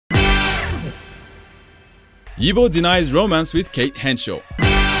YIBO denies romance with Kate Henshaw.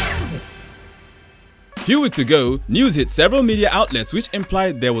 A few weeks ago, news hit several media outlets which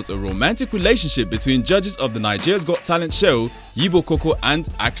implied there was a romantic relationship between judges of the Nigeria's Got Talent show, YIBO Koko, and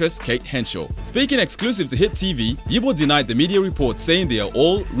actress Kate Henshaw. Speaking exclusive to HipTv, YIBO denied the media reports, saying they are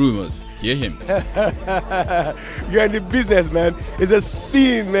all rumors. Hear him. You're in the business, man. It's a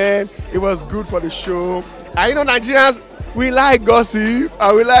spin, man. It was good for the show. And you know, Nigerians, we like gossip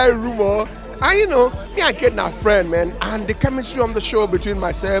and we like rumor. And you know, me and Kate are friends, man. And the chemistry on the show between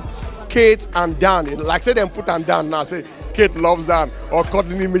myself, Kate and Dan, like say them put on Dan now, say Kate loves Dan, or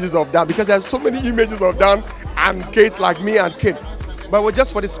cutting images of Dan, because there's so many images of Dan and Kate, like me and Kate. But we're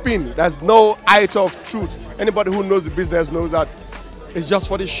just for the spin. There's no iota of truth. Anybody who knows the business knows that it's just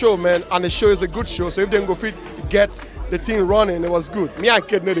for the show, man, and the show is a good show. So if they go fit get the thing running, it was good. Me and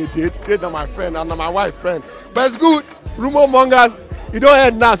Kate know they did. Kate are my friend and my wife friend. But it's good. Rumor mongers, you don't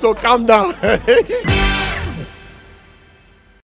head now, so calm down.